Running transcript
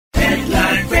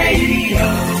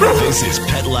This is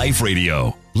Pet Life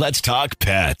Radio. Let's talk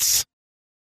pets.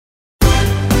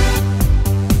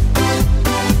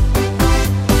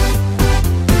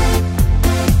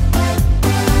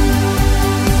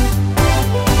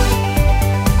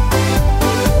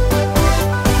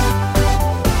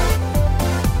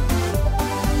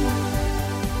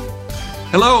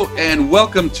 Hello and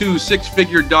welcome to Six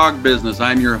Figure Dog Business.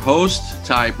 I'm your host,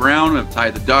 Ty Brown of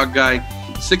Ty the Dog Guy.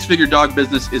 Six Figure Dog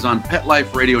Business is on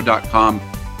PetLifeRadio.com,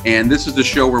 and this is the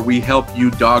show where we help you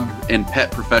dog and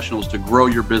pet professionals to grow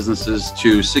your businesses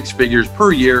to six figures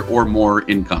per year or more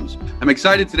incomes. I'm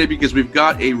excited today because we've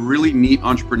got a really neat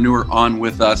entrepreneur on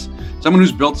with us, someone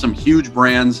who's built some huge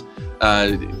brands,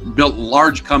 built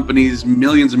large companies,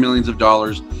 millions and millions of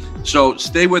dollars. So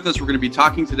stay with us. We're going to be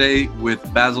talking today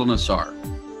with Basil Nassar.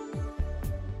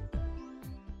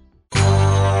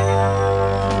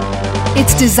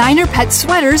 It's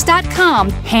DesignerPetSweaters.com.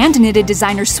 Hand-knitted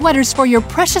designer sweaters for your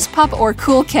precious pup or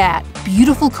cool cat.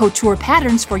 Beautiful couture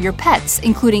patterns for your pets,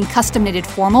 including custom-knitted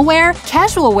formal wear,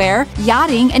 casual wear,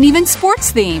 yachting, and even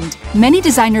sports-themed. Many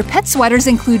designer pet sweaters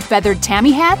include feathered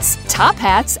tammy hats, top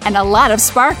hats, and a lot of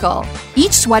sparkle.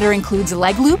 Each sweater includes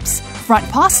leg loops, front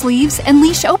paw sleeves, and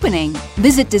leash opening.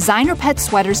 Visit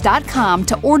DesignerPetSweaters.com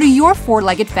to order your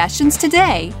four-legged fashions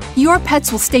today. Your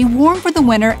pets will stay warm for the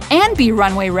winter and be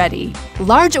runway ready.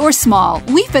 Large or small,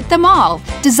 we fit them all.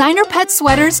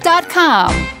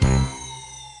 DesignerPetSweaters.com.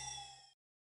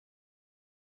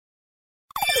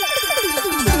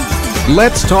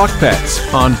 Let's talk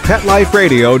pets on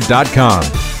PetLifeRadio.com.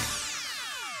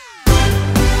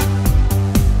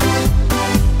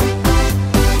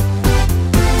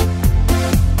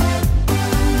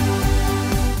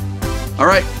 All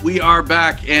right, we are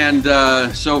back. And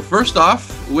so first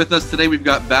off, with us today, we've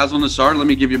got Basil Nassar. Let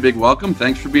me give you a big welcome.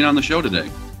 Thanks for being on the show today.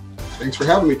 Thanks for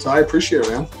having me, Ty. I appreciate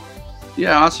it, man.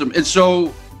 Yeah, awesome. And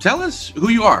so tell us who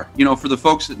you are. You know, for the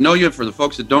folks that know you, for the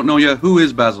folks that don't know you, who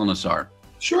is Basil Nassar?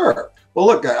 Sure. Well,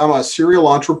 look, I'm a serial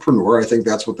entrepreneur. I think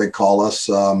that's what they call us.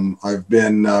 I've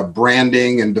been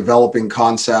branding and developing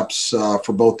concepts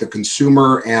for both the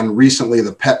consumer and recently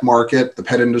the pet market, the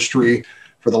pet industry,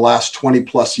 for the last 20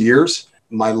 plus years.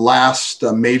 My last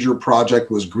major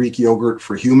project was Greek yogurt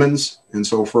for humans. And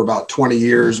so for about 20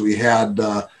 years, we had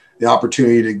the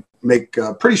opportunity to make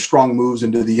pretty strong moves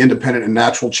into the independent and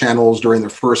natural channels during the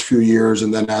first few years.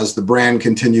 And then as the brand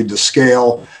continued to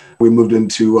scale, we moved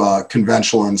into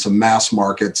conventional and some mass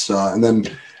markets. And then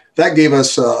that gave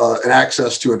us an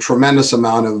access to a tremendous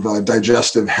amount of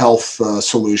digestive health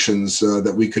solutions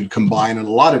that we could combine in a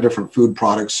lot of different food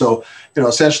products. So, you know,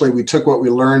 essentially we took what we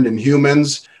learned in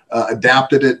humans,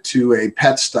 adapted it to a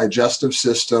pet's digestive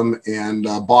system, and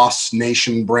Boss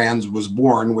Nation Brands was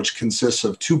born, which consists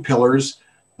of two pillars,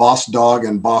 Boss Dog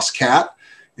and Boss Cat.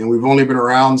 And we've only been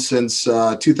around since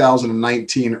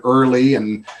 2019 early,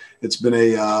 and it's been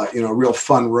a real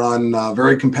fun run,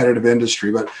 very competitive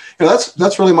industry. But you know,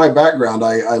 that's really my background.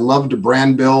 I love to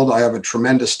brand build. I have a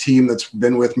tremendous team that's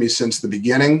been with me since the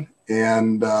beginning,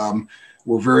 and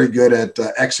we're very good at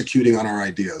executing on our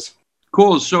ideas.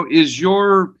 Cool. So is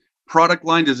your product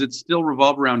line, does it still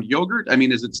revolve around yogurt? I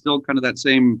mean, is it still kind of that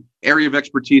same area of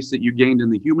expertise that you gained in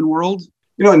the human world?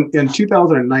 You know, in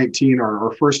 2019,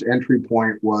 our first entry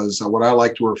point was what I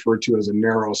like to refer to as a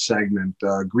narrow segment.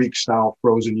 Greek-style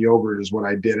frozen yogurt is what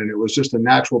I did. And it was just a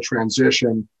natural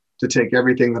transition to take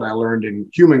everything that I learned in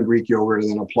human Greek yogurt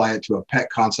and then apply it to a pet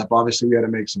concept. Obviously, we had to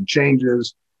make some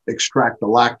changes, extract the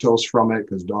lactose from it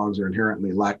because dogs are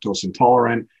inherently lactose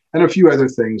intolerant, and a few other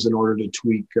things in order to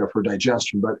tweak for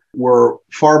digestion. But we're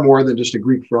far more than just a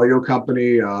Greek froyo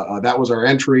company. That was our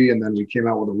entry. And then we came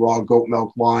out with a raw goat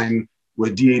milk line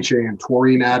with DHA and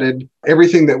taurine added.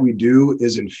 Everything that we do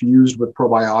is infused with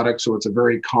probiotics, so it's a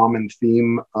very common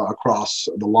theme across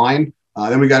the line.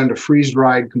 Then we got into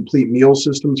freeze-dried complete meal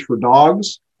systems for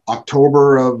dogs.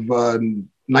 October of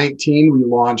 19, we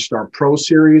launched our Pro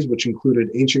Series, which included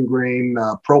Ancient Grain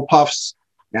Pro Puffs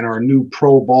and our new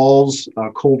Pro Balls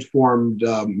cold-formed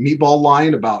meatball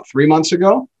line about 3 months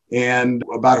ago. And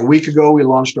about a week ago, we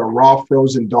launched our raw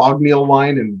frozen dog meal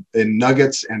line in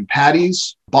nuggets and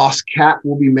patties. Boss Cat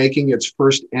will be making its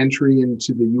first entry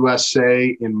into the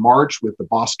USA in March with the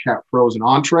Boss Cat frozen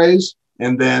entrees.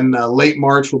 And then late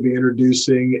March, we'll be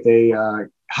introducing a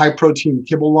high-protein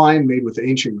kibble line made with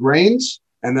ancient grains.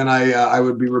 And then I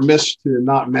would be remiss to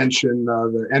not mention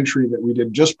the entry that we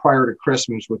did just prior to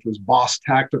Christmas, which was Boss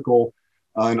Tactical,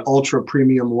 an ultra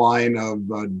premium line of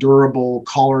durable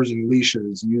collars and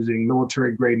leashes using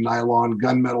military grade nylon,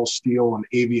 gunmetal steel, and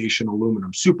aviation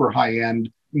aluminum. Super high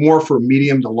end, more for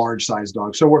medium to large size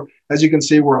dogs. So as you can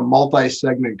see, we're a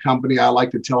multi-segment company. I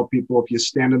like to tell people, if you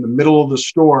stand in the middle of the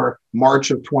store,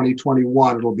 March of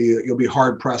 2021, you'll be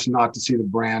hard pressed not to see the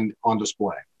brand on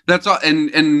display. That's all.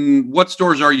 And what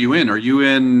stores are you in? Are you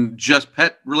in just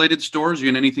pet related stores? Are you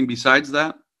in anything besides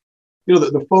that?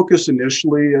 The focus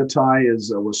initially, Ty,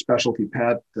 was specialty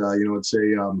pet. It's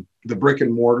the brick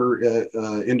and mortar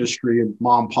industry, and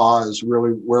mom and pa is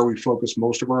really where we focus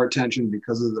most of our attention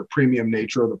because of the premium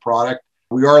nature of the product.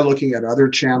 We are looking at other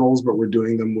channels, but we're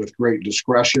doing them with great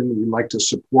discretion. We like to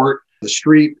support the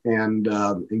street and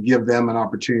give them an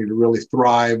opportunity to really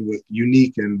thrive with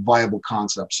unique and viable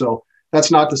concepts. So that's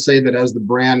not to say that as the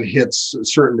brand hits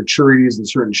certain maturities and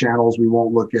certain channels, we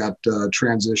won't look at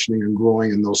transitioning and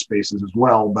growing in those spaces as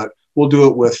well, but we'll do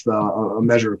it with a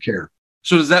measure of care.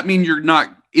 So does that mean you're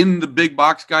not in the big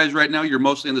box guys right now? You're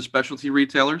mostly in the specialty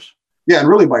retailers? Yeah, and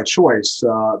really by choice,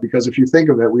 because if you think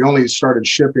of it, we only started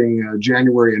shipping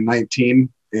January of 19,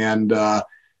 and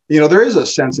there is a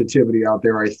sensitivity out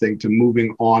there, I think, to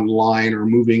moving online or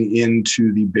moving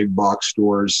into the big box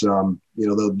stores.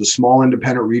 The small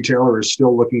independent retailer is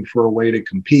still looking for a way to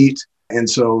compete. And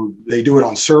so they do it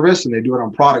on service and they do it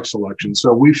on product selection.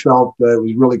 So we felt that it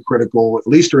was really critical, at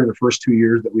least during the first 2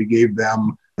 years, that we gave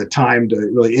them the time to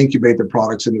really incubate the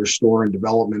products in their store and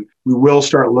development. We will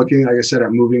start looking, like I said,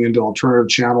 at moving into alternative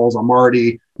channels. I'm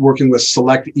already working with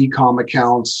select e-com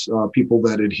accounts, people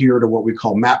that adhere to what we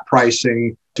call MAP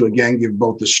pricing, to again give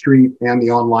both the street and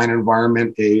the online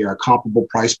environment a comparable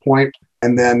price point.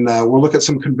 And then we'll look at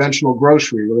some conventional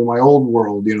grocery, really my old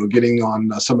world, getting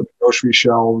on some of the grocery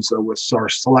shelves with our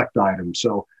select items.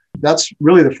 So that's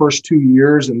really the first 2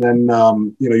 years. And then,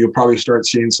 you'll probably start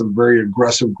seeing some very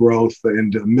aggressive growth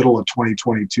into the middle of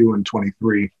 2022 and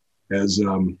 23 as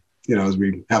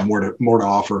we have more to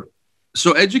offer.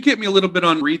 So educate me a little bit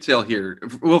on retail here.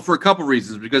 Well, for a couple of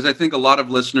reasons, because I think a lot of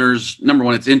listeners, number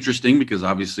one, it's interesting because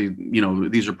obviously,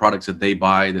 these are products that they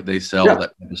buy, that they sell, that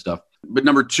type of stuff. But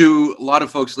number two, a lot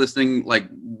of folks listening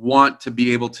want to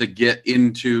be able to get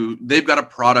into, they've got a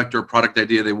product or a product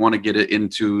idea, they want to get it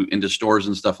into stores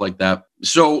and stuff like that.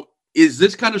 So is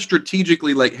this kind of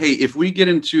strategically hey, if we get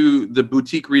into the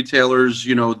boutique retailers,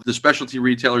 the specialty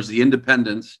retailers, the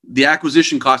independents, the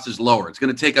acquisition cost is lower. It's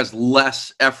going to take us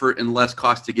less effort and less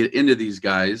cost to get into these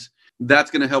guys.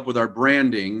 That's going to help with our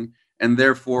branding. And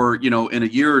therefore, in a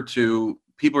year or two,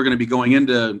 people are going to be going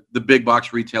into the big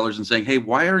box retailers and saying, hey,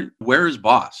 where is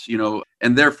Boss?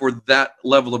 And therefore that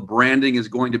level of branding is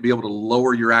going to be able to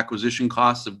lower your acquisition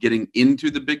costs of getting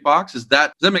into the big box. Does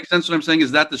that make sense what I'm saying?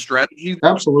 Is that the strategy?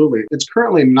 Absolutely. It's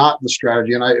currently not the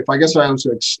strategy. And I guess I want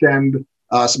to extend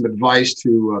some advice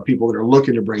to people that are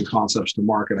looking to bring concepts to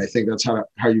market. I think that's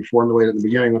how you formulate it in the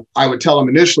beginning. I would tell them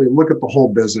initially, look at the whole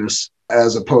business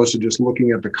as opposed to just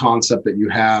looking at the concept that you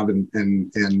have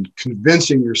and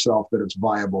convincing yourself that it's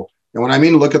viable. And when I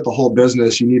mean look at the whole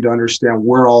business, you need to understand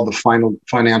where all the final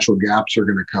financial gaps are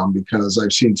going to come, because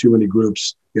I've seen too many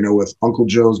groups, with Uncle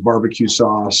Joe's barbecue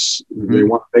sauce. Mm-hmm. They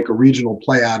want to make a regional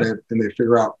play at it, and they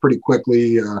figure out pretty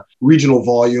quickly regional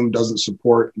volume doesn't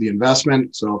support the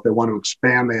investment. So if they want to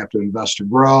expand, they have to invest to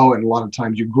grow. And a lot of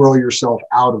times you grow yourself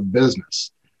out of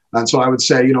business. And so I would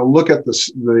say, look at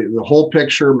the whole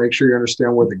picture, make sure you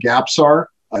understand where the gaps are.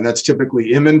 And that's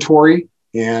typically inventory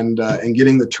and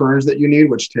getting the turns that you need,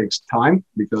 which takes time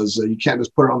because you can't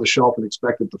just put it on the shelf and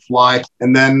expect it to fly.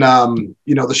 And then,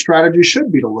 the strategy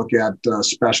should be to look at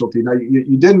specialty. Now,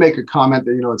 you did make a comment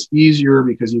that, it's easier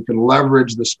because you can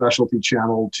leverage the specialty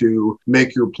channel to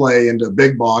make your play into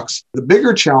big box. The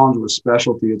bigger challenge with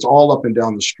specialty, it's all up and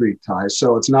down the street, Ty.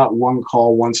 So it's not one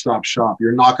call, one-stop shop.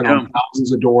 You're knocking on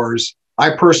thousands of doors. I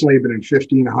personally have been in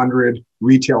 1,500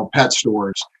 retail pet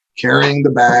stores, carrying the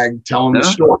bag, telling the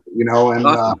story, and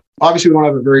obviously we don't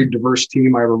have a very diverse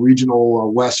team. I have a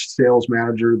regional West sales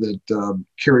manager that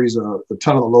carries a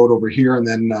ton of the load over here. And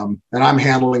then, and I'm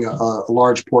handling a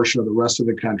large portion of the rest of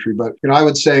the country. But, I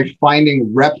would say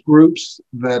finding rep groups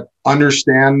that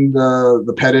understand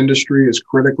the pet industry is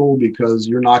critical, because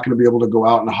you're not going to be able to go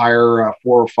out and hire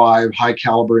 4 or 5 high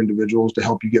caliber individuals to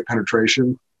help you get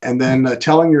penetration. And then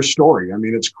telling your story. I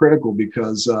mean, it's critical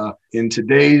because in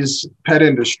today's pet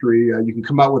industry, you can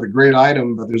come out with a great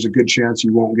item, but there's a good chance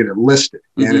you won't get it listed.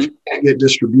 Mm-hmm. And if you can't get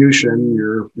distribution,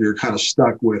 you're kind of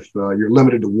stuck with, you're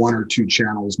limited to 1 or 2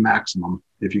 channels maximum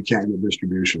if you can't get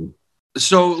distribution.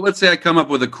 So let's say I come up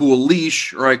with a cool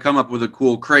leash, or I come up with a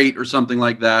cool crate or something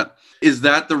like that. Is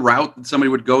that the route that somebody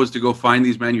would go, is to go find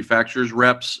these manufacturers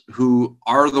reps who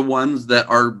are the ones that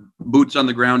are boots on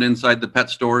the ground inside the pet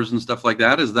stores and stuff like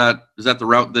that? Is that the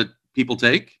route that people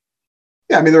take?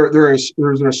 Yeah, I mean, there's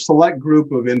a select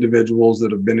group of individuals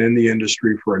that have been in the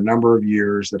industry for a number of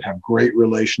years that have great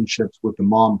relationships with the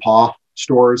mom and pop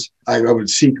stores. I would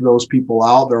seek those people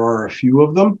out. There are a few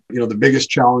of them. The biggest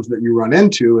challenge that you run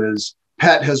into is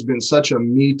pet has been such a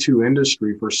Me Too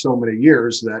industry for so many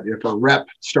years that if a rep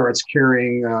starts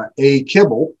carrying a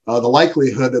kibble, the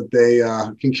likelihood that they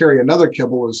can carry another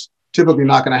kibble is typically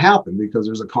not going to happen because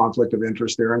there's a conflict of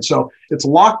interest there. And so it's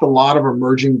locked a lot of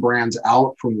emerging brands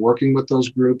out from working with those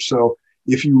groups. So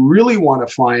if you really want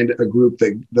to find a group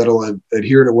that'll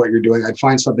adhere to what you're doing, I'd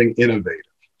find something innovative,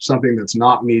 something that's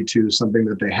not Me Too, something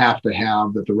that they have to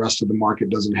have that the rest of the market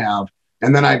doesn't have.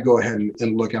 And then I'd go ahead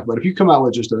and look at. But if you come out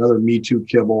with just another Me Too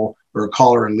kibble or a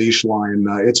collar and leash line,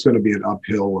 it's going to be an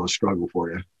uphill struggle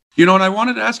for you. And I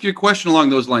wanted to ask you a question along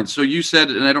those lines. So you said,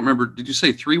 and I don't remember, did you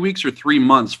say 3 weeks or 3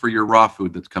 months for your raw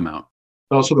food that's come out?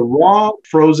 So the raw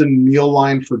frozen meal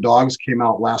line for dogs came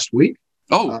out last week.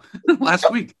 Oh,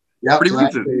 last week. Yeah, pretty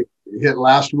recent. Hit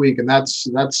last week, and that's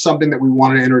something that we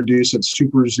wanted to introduce at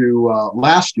Super Zoo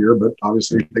last year, but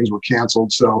obviously things were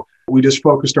canceled. So we just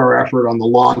focused our effort on the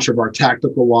launch of our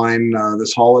tactical line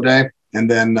this holiday. And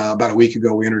then about a week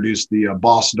ago, we introduced the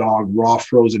Boss Dog raw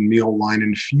frozen meal line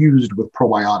infused with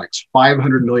probiotics,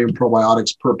 500 million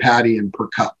probiotics per patty and per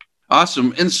cup.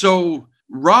 Awesome. And so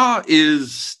raw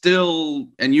is still,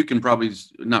 and you can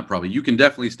you can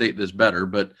definitely state this better,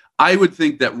 but I would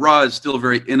think that raw is still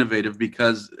very innovative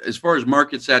because as far as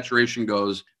market saturation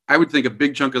goes, I would think a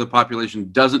big chunk of the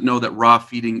population doesn't know that raw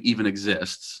feeding even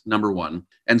exists, number one.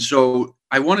 And so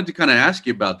I wanted to kind of ask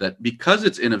you about that because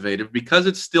it's innovative, because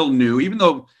it's still new, even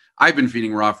though I've been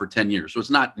feeding raw for 10 years. So it's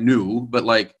not new, but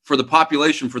like for the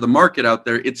population, for the market out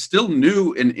there, it's still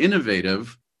new and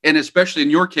innovative. And especially in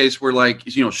your case where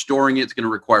storing it's going to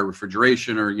require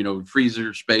refrigeration or,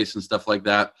 freezer space and stuff like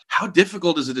that. How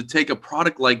difficult is it to take a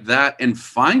product like that and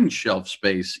find shelf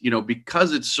space,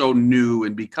 because it's so new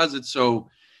and because it's so,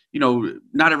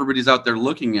 not everybody's out there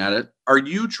looking at it. Are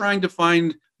you trying to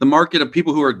find the market of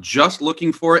people who are just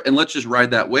looking for it and let's just ride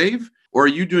that wave? Or are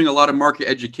you doing a lot of market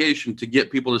education to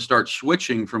get people to start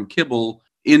switching from kibble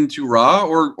into raw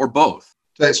or both?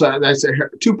 So that's a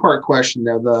two-part question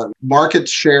there. The market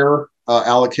share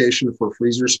allocation for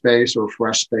freezer space or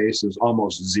fresh space is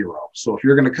almost zero. So if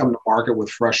you're going to come to market with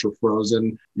fresh or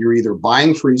frozen, you're either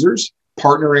buying freezers,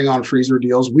 partnering on freezer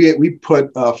deals. We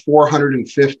put a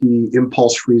 450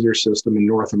 impulse freezer system in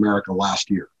North America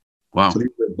last year. Wow. So these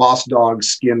are Boss Dog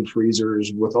skin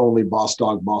freezers with only Boss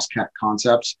Dog, Boss Cat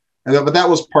concepts. But that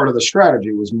was part of the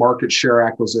strategy, was market share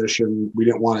acquisition. We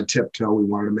didn't want to tiptoe. We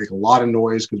wanted to make a lot of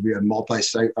noise because we had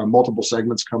multiple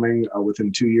segments coming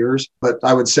within 2 years. But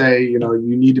I would say, you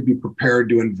need to be prepared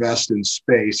to invest in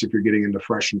space if you're getting into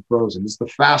fresh and frozen. It's the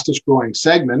fastest growing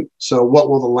segment. So what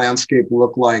will the landscape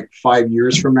look like 5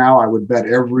 years from now? I would bet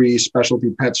every specialty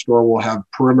pet store will have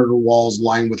perimeter walls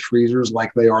lined with freezers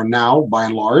like they are now, by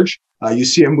and large. You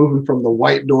see them moving from the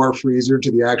white door freezer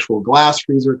to the actual glass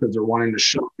freezer because they're wanting to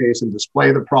showcase and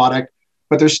display the product.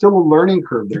 But there's still a learning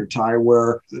curve there, Ty,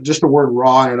 where just the word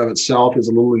raw in and of itself is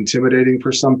a little intimidating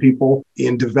for some people.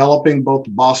 In developing both the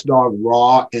Boss Dog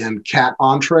raw and cat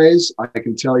entrees, I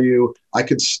can tell you I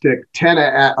could stick 10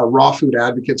 raw food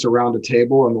advocates around a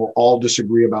table and we'll all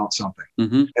disagree about something.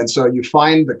 Mm-hmm. And so you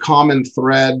find the common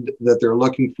thread that they're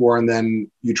looking for, and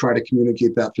then you try to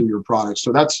communicate that through your product.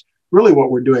 So that's really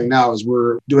what we're doing now is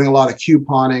we're doing a lot of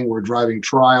couponing. We're driving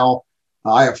trial.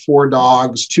 I have 4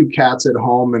 dogs, 2 cats at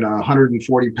home, and a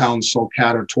 140-pound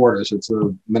sulcata tortoise. It's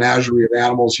a menagerie of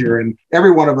animals here, and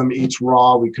every one of them eats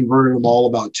raw. We converted them all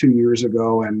about 2 years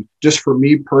ago. And just for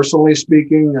me personally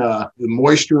speaking, the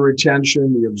moisture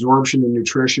retention, the absorption and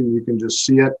nutrition, you can just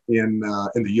see it in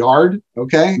the yard,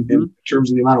 okay, mm-hmm. in terms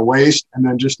of the amount of waste, and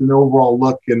then just an overall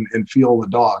look and feel of the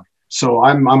dog. So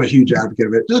I'm a huge advocate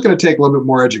of it. It's just going to take a little bit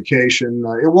more education.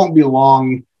 It won't be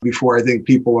long before I think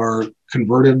people are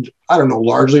converted,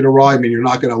 largely to raw. I mean, you're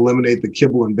not going to eliminate the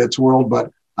kibble and bits world,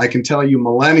 but I can tell you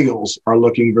millennials are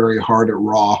looking very hard at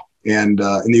raw and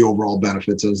the overall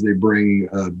benefits as they bring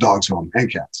dogs home and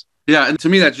cats. Yeah. And to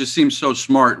me, that just seems so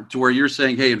smart to where you're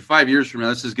saying, hey, in 5 years from now,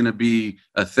 this is going to be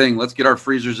a thing. Let's get our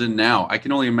freezers in now. I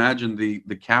can only imagine the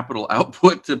capital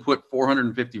output to put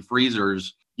 450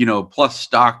 freezers, plus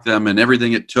stock them and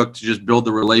everything it took to just build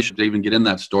the relationship to even get in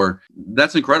that store.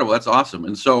 That's incredible. That's awesome.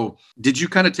 And so did you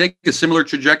kind of take a similar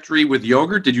trajectory with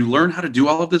yogurt? Did you learn how to do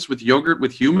all of this with yogurt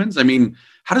with humans? I mean,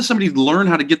 how does somebody learn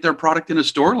how to get their product in a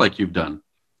store like you've done?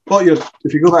 Well,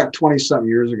 if you go back 20-something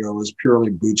years ago, it was purely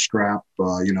bootstrap.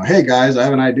 Hey, guys, I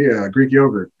have an idea, Greek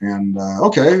yogurt. And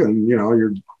okay. And,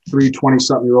 you're 3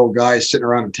 20-something-year-old guys sitting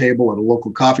around a table at a local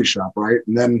coffee shop, right?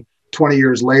 And then 20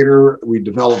 years later, we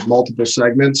developed multiple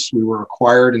segments. We were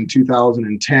acquired in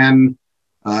 2010.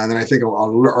 And then I think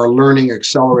our learning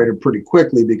accelerated pretty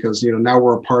quickly because, now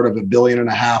we're a part of $1.5 billion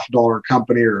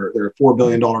company or their $4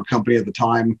 billion company at the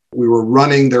time. We were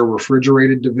running their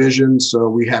refrigerated division. So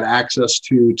we had access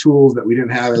to tools that we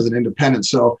didn't have as an independent.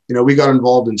 So, we got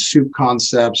involved in soup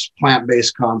concepts,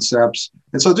 plant-based concepts.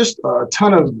 And so just a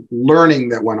ton of learning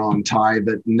that went on, Ty,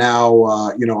 that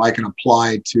now, I can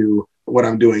apply to what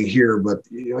I'm doing here, but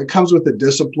it comes with the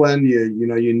discipline.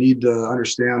 You need to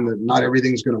understand that not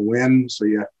everything's going to win. So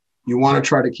you want to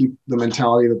try to keep the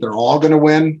mentality that they're all going to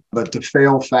win, but to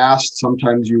fail fast,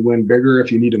 sometimes you win bigger if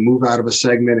you need to move out of a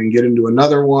segment and get into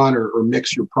another one or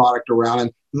mix your product around.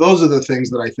 And those are the things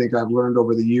that I think I've learned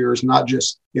over the years, not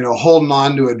just, holding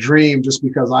on to a dream just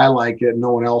because I like it and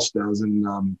no one else does.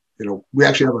 And, we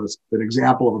actually have an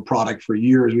example of a product for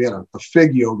years. We had a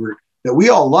fig yogurt that we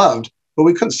all loved, but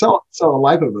we couldn't sell the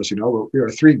life of us, We are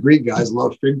 3 Greek guys,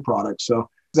 love fig products. So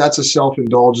that's a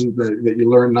self-indulgence that you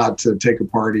learn not to take a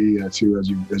party to as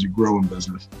you grow in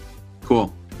business.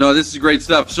 Cool. No, this is great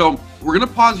stuff. So we're going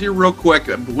to pause here real quick.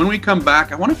 But when we come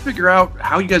back, I want to figure out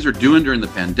how you guys are doing during the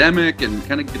pandemic and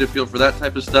kind of get a feel for that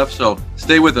type of stuff. So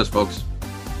stay with us, folks.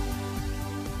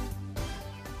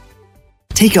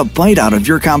 Take a bite out of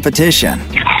your competition.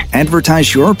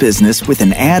 Advertise your business with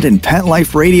an ad in Pet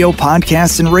Life Radio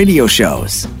podcasts and radio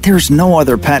shows. There's no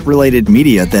other pet-related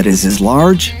media that is as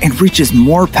large and reaches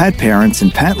more pet parents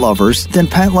and pet lovers than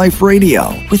Pet Life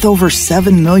Radio. With over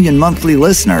 7 million monthly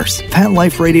listeners, Pet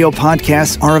Life Radio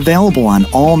podcasts are available on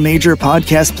all major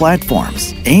podcast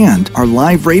platforms. And our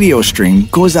live radio stream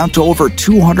goes out to over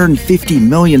 250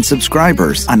 million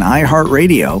subscribers on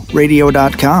iHeartRadio,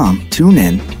 radio.com,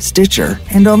 TuneIn, Stitcher,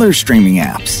 and other streaming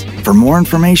apps. For more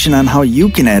information on how you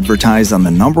can advertise on the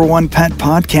 #1 pet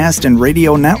podcast and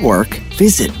radio network,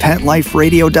 visit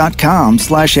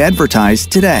PetLifeRadio.com/advertise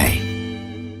today.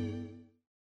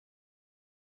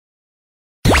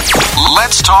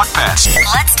 Let's talk pets.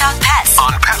 Let's talk pets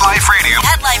On Pet Life Radio.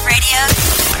 Pet Life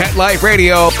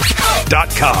Radio.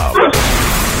 PetLifeRadio.com.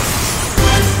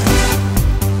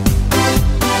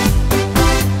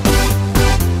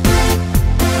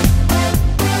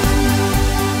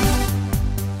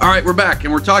 All right, we're back,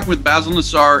 and we're talking with Basil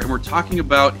Nassar, and we're talking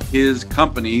about his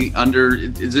company under,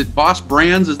 is it Boss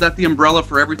Brands? Is that the umbrella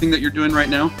for everything that you're doing right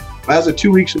now? As of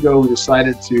 2 weeks ago, we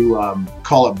decided to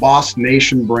call it Boss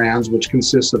Nation Brands, which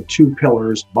consists of 2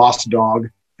 pillars, Boss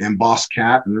Dog and Boss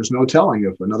Cat. And there's no telling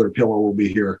if another pillar will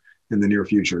be here in the near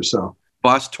future. So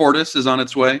Boss Tortoise is on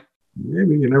its way?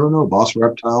 Maybe, you never know. Boss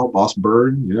Reptile, Boss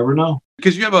Bird, you never know.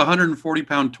 Because you have a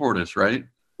 140-pound tortoise, right?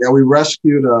 Yeah, we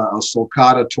rescued a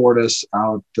sulcata tortoise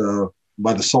out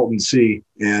by the Salton Sea.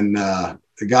 And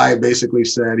the guy basically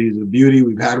said he's a beauty.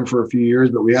 We've had him for a few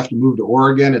years, but we have to move to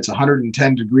Oregon. It's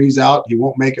 110 degrees out. He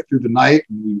won't make it through the night.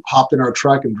 And we hopped in our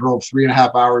truck and drove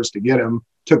 3.5 hours to get him.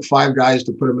 Took 5 guys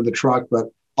to put him in the truck. But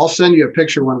I'll send you a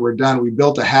picture when we're done. We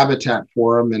built a habitat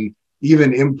for him and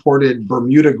even imported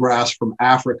Bermuda grass from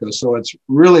Africa. So it's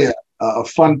really a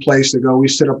fun place to go. We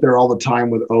sit up there all the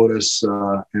time with Otis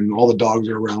and all the dogs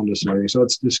are around us and everything. So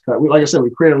it's just, like I said,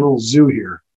 we created a little zoo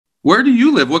here. Where do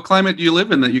you live? What climate do you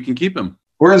live in that you can keep him?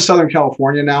 We're in Southern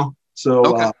California now. So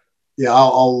okay.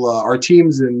 Our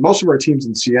teams most of our teams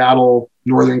in Seattle,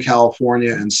 Northern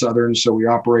California, and Southern. So we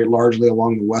operate largely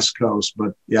along the West Coast.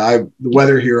 But the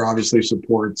weather here obviously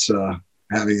supports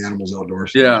having animals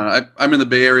outdoors. Yeah, I'm in the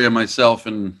Bay Area myself.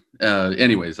 And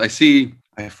anyways, I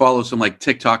follow some like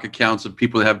TikTok accounts of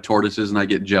people that have tortoises, and I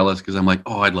get jealous because I'm like,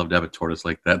 oh, I'd love to have a tortoise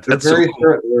like that. That's they're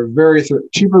very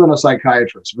cheaper than a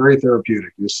psychiatrist. Very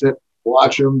therapeutic. You sit,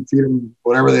 watch them, feed them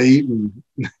whatever they eat, and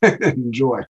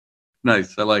enjoy.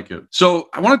 Nice. I like it. So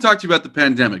I want to talk to you about the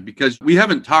pandemic because we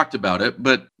haven't talked about it,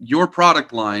 but your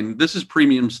product line, this is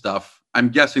premium stuff. I'm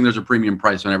guessing there's a premium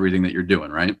price on everything that you're doing,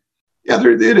 right? Yeah,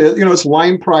 it is. It's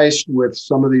line priced with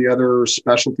some of the other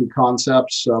specialty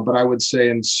concepts, but I would say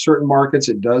in certain markets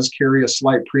it does carry a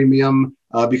slight premium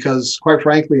because, quite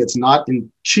frankly, it's not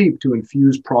cheap to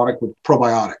infuse product with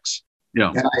probiotics.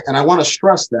 Yeah, and I want to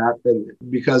stress that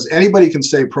because anybody can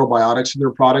say probiotics in their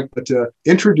product, but to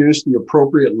introduce the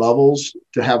appropriate levels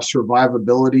to have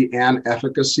survivability and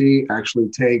efficacy actually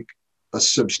take a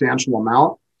substantial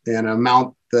amount, and an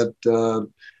amount that,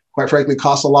 quite frankly,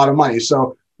 costs a lot of money.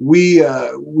 So we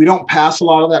don't pass a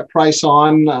lot of that price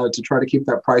on to try to keep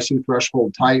that pricing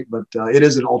threshold tight, but it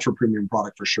is an ultra premium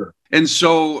product for sure. And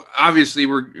so obviously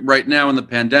we're right now in the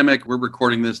pandemic. We're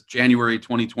recording this January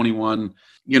 2021.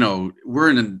 We're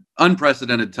in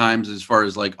unprecedented times as far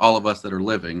as like all of us that are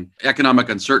living, economic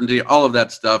uncertainty, all of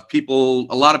that stuff.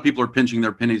 A lot of people are pinching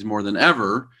their pennies more than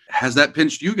ever. has that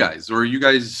pinched you guys, or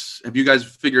have you guys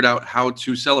figured out how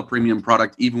to sell a premium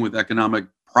product even with economic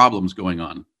problems going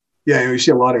on? Yeah, you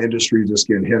see a lot of industries just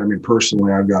getting hit. I mean,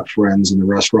 personally, I've got friends in the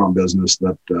restaurant business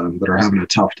that are having a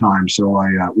tough time. So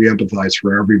we empathize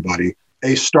for everybody.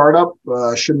 A startup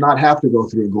should not have to go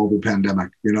through a global pandemic.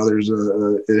 You know,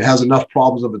 it has enough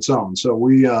problems of its own. So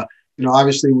we,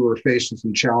 obviously we were faced with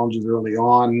some challenges early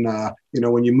on.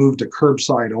 When you move to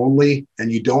curbside only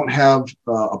and you don't have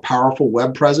a powerful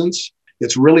web presence,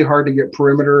 it's really hard to get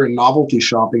perimeter and novelty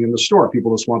shopping in the store.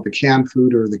 People just want the canned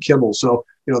food or the kibble. So,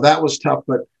 that was tough.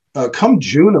 But come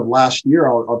June of last year,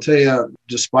 I'll tell you,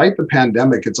 despite the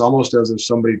pandemic, it's almost as if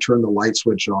somebody turned the light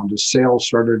switch on. The sales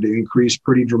started to increase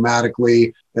pretty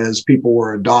dramatically as people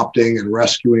were adopting and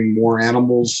rescuing more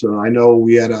animals. I know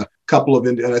we had a couple of,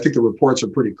 and I think the reports are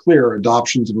pretty clear,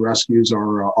 adoptions and rescues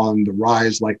are on the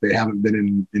rise like they haven't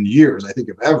been in years, I think,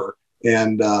 if ever.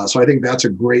 And so I think that's a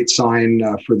great sign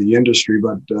for the industry,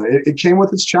 but it came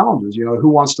with its challenges. Who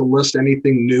wants to list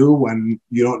anything new when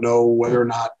you don't know whether or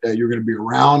not you're going to be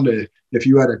around? If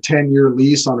you had a 10-year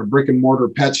lease on a brick and mortar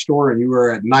pet store and you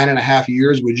were at 9.5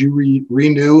 years, would you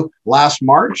renew last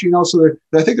March? So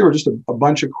I think there were just a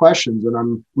bunch of questions,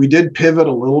 and we did pivot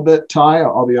a little bit, Ty.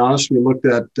 I'll be honest. We looked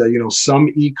at some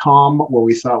e-com where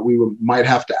we thought we might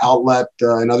have to outlet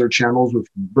in other channels if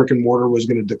brick and mortar was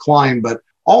going to decline, but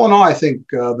all in all, I think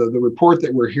the report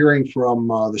that we're hearing from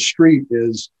the street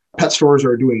is pet stores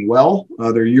are doing well.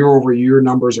 Their year-over-year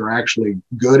numbers are actually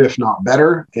good, if not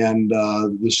better. And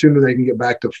the sooner they can get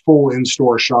back to full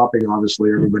in-store shopping, obviously,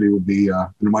 everybody will be in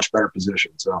a much better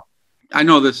position. So, I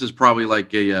know this is probably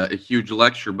like a huge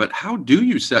lecture, but how do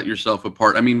you set yourself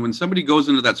apart? I mean, when somebody goes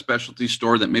into that specialty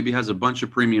store that maybe has a bunch of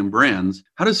premium brands,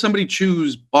 how does somebody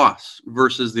choose Boss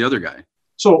versus the other guy?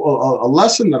 So a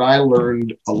lesson that I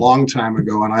learned a long time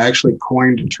ago, and I actually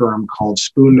coined a term called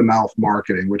spoon-to-mouth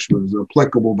marketing, which was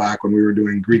applicable back when we were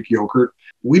doing Greek yogurt.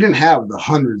 We didn't have the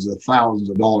hundreds of thousands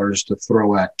of dollars to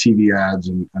throw at TV ads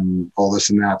and all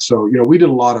this and that. So, we did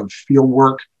a lot of field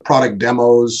work, product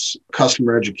demos,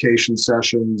 customer education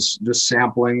sessions, just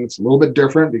sampling. It's a little bit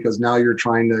different because now you're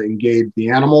trying to engage the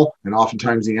animal, and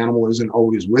oftentimes the animal isn't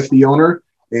always with the owner.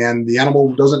 And the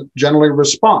animal doesn't generally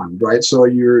respond, right? So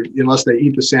unless they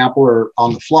eat the sample or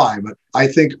on the fly. But I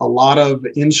think a lot of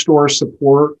in-store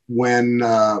support when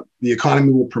the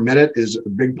economy will permit it is a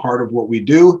big part of what we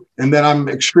do. And then I'm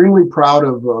extremely proud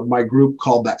of my group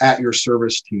called the At Your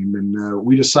Service team. And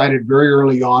we decided very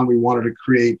early on we wanted to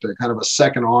create a kind of a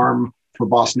second arm for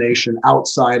Boss Nation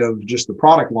outside of just the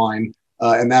product line.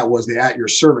 And that was the At Your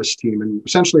Service team. And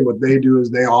essentially what they do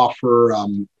is they offer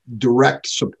direct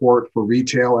support for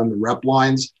retail and the rep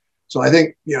lines. So I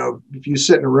think, if you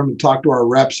sit in a room and talk to our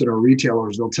reps and our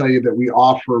retailers, they'll tell you that we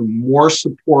offer more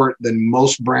support than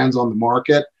most brands on the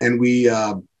market. And we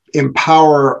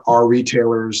empower our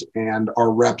retailers and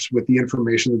our reps with the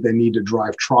information that they need to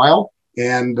drive trial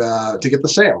and to get the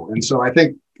sale. And so I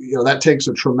think, that takes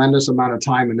a tremendous amount of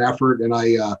time and effort. And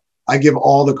I give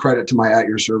all the credit to my At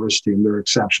Your Service team. They're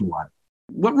exceptional at it.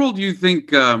 What role do you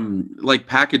think like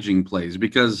packaging plays?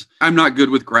 Because I'm not good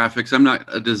with graphics. I'm not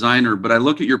a designer, but I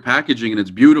look at your packaging and it's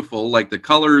beautiful. Like the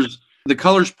colors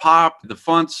pop, the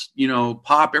fonts,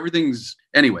 pop, everything's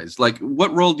anyways. Like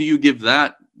what role do you give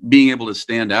that being able to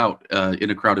stand out in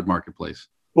a crowded marketplace?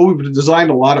 Well, we've designed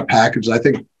a lot of packages. I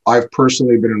think I've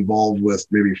personally been involved with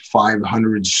maybe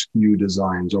 500 SKU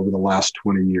designs over the last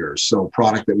 20 years. So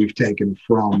product that we've taken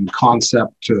from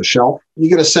concept to shelf. You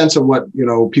get a sense of what,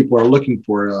 people are looking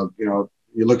for. You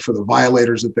look for the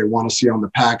violators that they want to see on the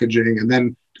packaging and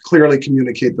then clearly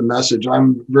communicate the message.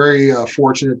 I'm very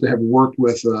fortunate to have worked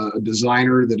with a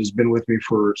designer that has been with me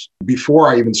before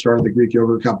I even started the Greek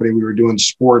Yogurt Company. We were doing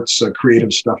sports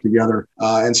creative stuff together.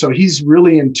 And so he's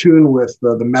really in tune with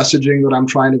the messaging that I'm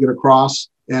trying to get across.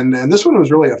 And this one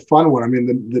was really a fun one. I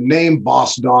mean, the name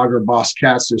Boss Dog or Boss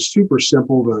Cats is super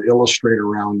simple to illustrate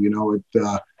around.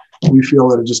 We feel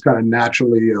that it just kind of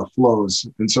naturally flows.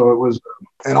 And so it was,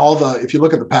 and if you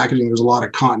look at the packaging, there's a lot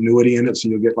of continuity in it. So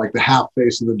you'll get like the half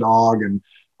face of the dog and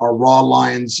our raw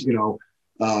lines,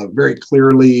 very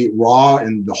clearly raw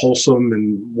and the wholesome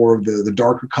and more of the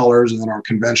darker colors. And then our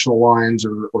conventional lines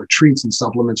or treats and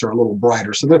supplements are a little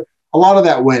brighter. So a lot of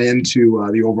that went into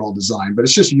the overall design, but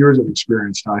it's just years of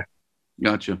experience, Ty.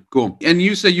 Gotcha. Cool. And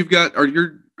you say you've got, are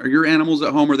your animals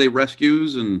at home? Are they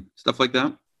rescues and stuff like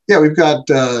that? Yeah, we've got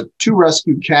 2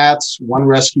 rescue cats, 1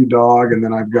 rescue dog, and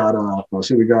then I've got,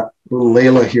 we got little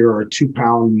Layla here, our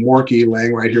 2-pound Morkie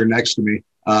laying right here next to me.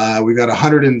 We got a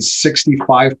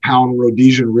 165-pound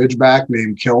Rhodesian Ridgeback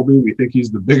named Kelby. We think he's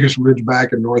the biggest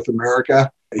Ridgeback in North America.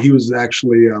 He was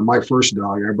actually my first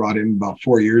dog. I brought in about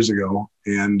 4 years ago,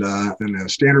 and a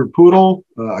standard poodle,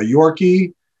 a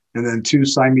Yorkie, and then 2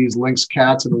 Siamese lynx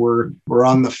cats. And we're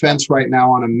on the fence right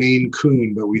now on a Maine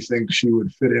Coon, but we think she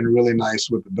would fit in really nice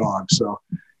with the dog. So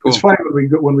cool. It's funny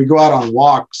when we go out on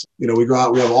walks, we go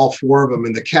out, we have all 4 of them,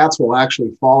 and the cats will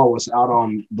actually follow us out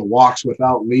on the walks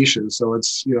without leashes. So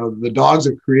it's, the dogs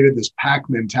have created this pack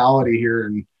mentality here.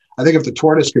 And I think if the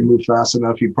tortoise could move fast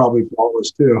enough, he'd probably follow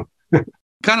us too.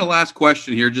 Kind of last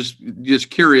question here, just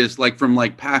curious, like from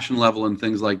like passion level and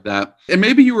things like that. And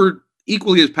maybe you were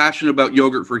equally as passionate about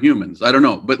yogurt for humans. I don't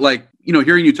know. But like,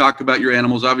 hearing you talk about your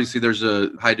animals, obviously there's a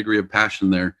high degree of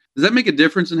passion there. Does that make a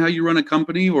difference in how you run a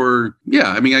company? Or,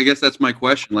 I guess that's my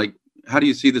question. Like, how do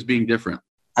you see this being different?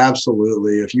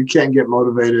 Absolutely. If you can't get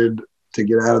motivated to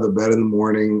get out of the bed in the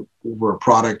morning for a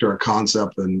product or a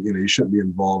concept, then, you shouldn't be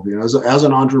involved. As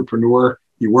an entrepreneur,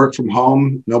 you work from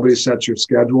home, nobody sets your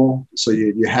schedule. So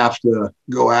you have to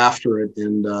go after it.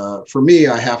 And for me,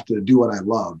 I have to do what I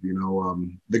love.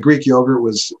 The Greek yogurt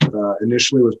was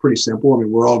initially was pretty simple. I mean,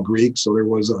 we're all Greek, so there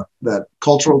was that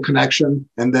cultural connection.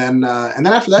 And then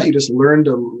after that, you just learn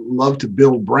to love to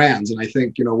build brands. And I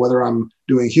think, whether I'm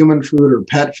doing human food or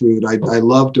pet food, I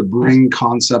love to bring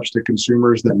concepts to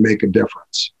consumers that make a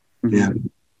difference. Mm-hmm. And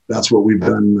that's what we've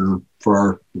done for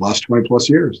our last 20 plus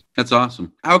years. That's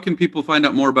awesome. How can people find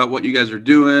out more about what you guys are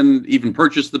doing, even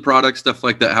purchase the product, stuff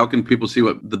like that? How can people see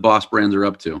what the Boss brands are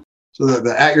up to? So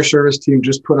the At Your Service team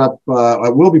just put up, I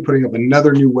will be putting up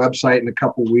another new website in a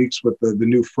couple of weeks with the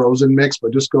new frozen mix,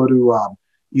 but just go to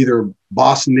either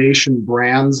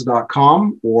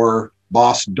bossnationbrands.com or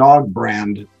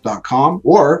bossdogbrand.com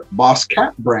or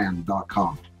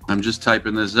bosscatbrand.com. I'm just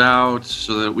typing this out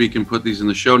so that we can put these in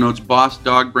the show notes.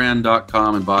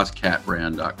 bossdogbrand.com and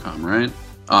bosscatbrand.com, right?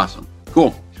 Awesome.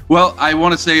 Cool. Well, I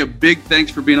want to say a big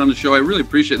thanks for being on the show. I really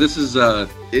appreciate it. This is,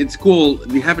 it's cool.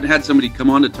 We haven't had somebody come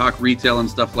on to talk retail and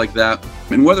stuff like that.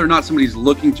 And whether or not somebody's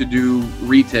looking to do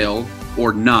retail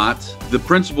or not, the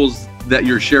principles that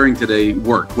you're sharing today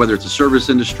work, whether it's a service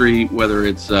industry, whether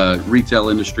it's a retail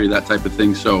industry, that type of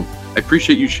thing. So I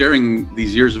appreciate you sharing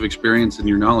these years of experience and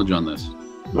your knowledge on this.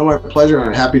 No, my pleasure.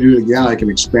 I'm happy to do it again. I can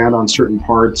expand on certain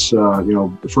parts,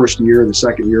 the first year, the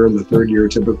second year, and the third year,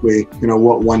 typically,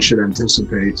 what one should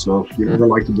anticipate. So if you'd ever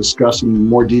like to discuss in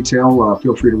more detail,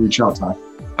 feel free to reach out, Ty.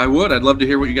 I would. I'd love to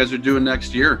hear what you guys are doing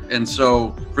next year. And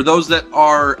so for those that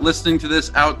are listening to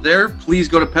this out there, please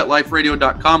go to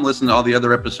PetLifeRadio.com, listen to all the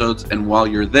other episodes. And while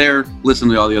you're there, listen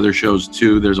to all the other shows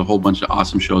too. There's a whole bunch of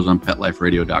awesome shows on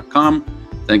PetLifeRadio.com.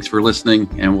 Thanks for listening,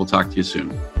 and we'll talk to you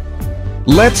soon.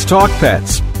 Let's Talk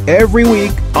Pets, every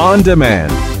week on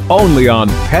demand, only on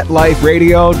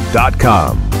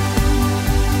PetLifeRadio.com.